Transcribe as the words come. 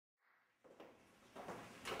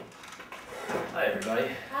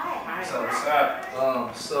everybody. Hi. So what's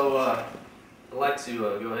up? I'd like to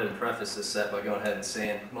go ahead and preface this set by going ahead and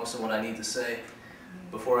saying most of what I need to say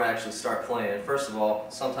before I actually start playing. First of all,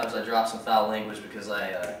 sometimes I drop some foul language because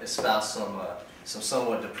I espouse some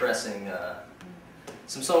somewhat depressing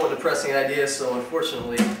ideas. So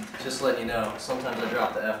unfortunately, just letting you know, sometimes I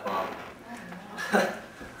drop the F-bomb.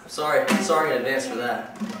 sorry in advance for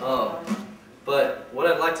that. But what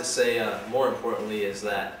I'd like to say more importantly is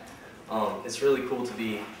that it's really cool to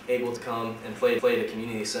be able to come and play at a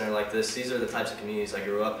community center like this. These are the types of communities I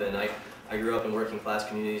grew up in. I grew up in working class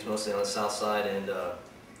communities, mostly on the south side, and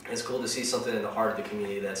it's cool to see something in the heart of the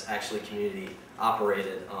community that's actually community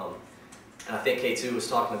operated. And I think Ketu was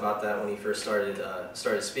talking about that when he first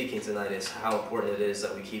started speaking tonight, is how important it is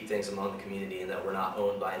that we keep things among the community and that we're not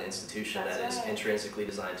owned by an institution that is intrinsically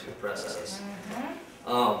designed to oppress us.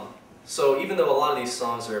 So even though a lot of these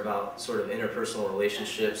songs are about sort of interpersonal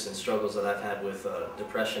relationships and struggles that I've had with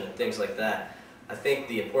depression and things like that, I think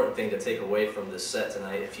the important thing to take away from this set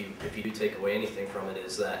tonight, if you do take away anything from it,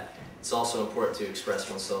 is that it's also important to express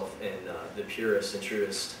oneself in the purest and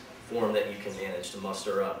truest form that you can manage to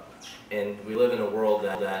muster up. And we live in a world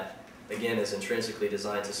that again, is intrinsically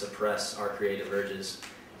designed to suppress our creative urges,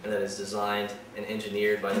 and that is designed and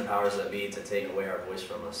engineered by the powers that be to take away our voice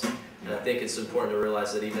from us. And I think it's important to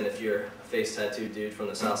realize that even if you're a face tattooed dude from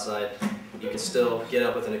the south side, you can still get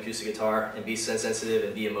up with an acoustic guitar and be sensitive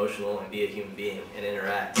and be emotional and be a human being and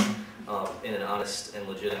interact in an honest and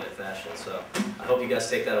legitimate fashion. So I hope you guys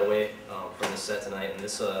take that away from this set tonight. And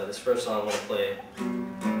this first song I want to play,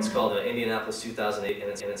 it's called Indianapolis 2008,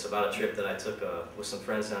 and it's about a trip that I took with some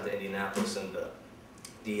friends down to Indianapolis and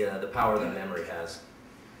the power that memory has.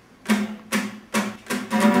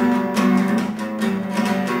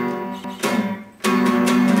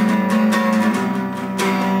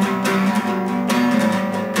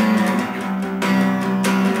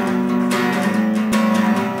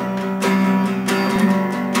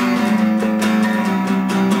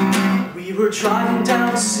 We were driving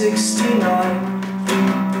down 69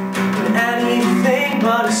 in anything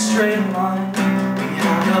but a straight line. We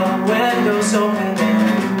had our windows open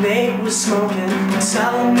and the mate was smoking,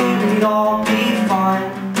 telling me we'd all be fine.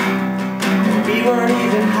 But we weren't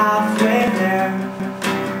even halfway there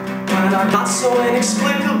when I got so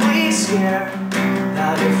inexplicably scared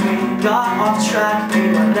that if we got off track we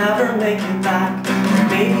might never make it back.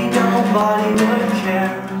 Maybe nobody would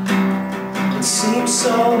care. It seems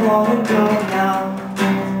so long ago now.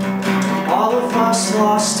 All of us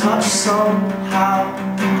lost touch somehow.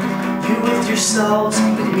 You with yourselves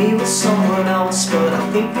and me with someone else, but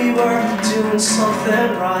I think we were doing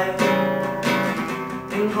something right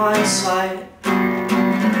in hindsight.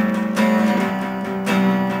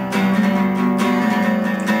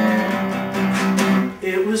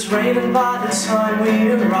 It was raining by the time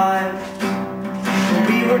we arrived, but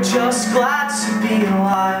we were just glad to be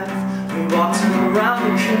alive. We walked around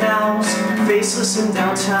the canals, faceless in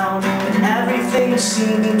downtown, and everything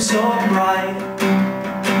seemed so bright.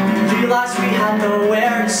 We realized we had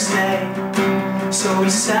nowhere to stay, so we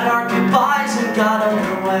said our goodbyes and got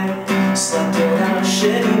underway. Slept in a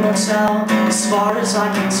shitty motel, as far as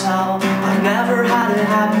I can tell. I've never had a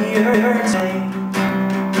happier day.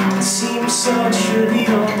 It seems so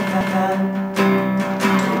trivial then,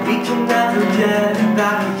 but we can never get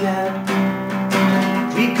back again.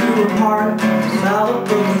 We grew apart, developed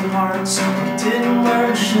broken hearts. We didn't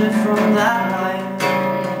learn shit from that night.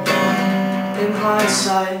 In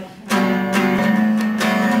hindsight,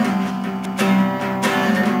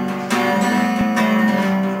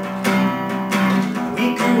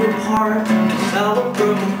 we grew apart, developed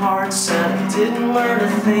broken hearts, and we didn't learn a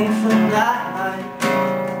thing from that night.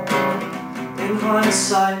 In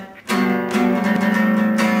hindsight.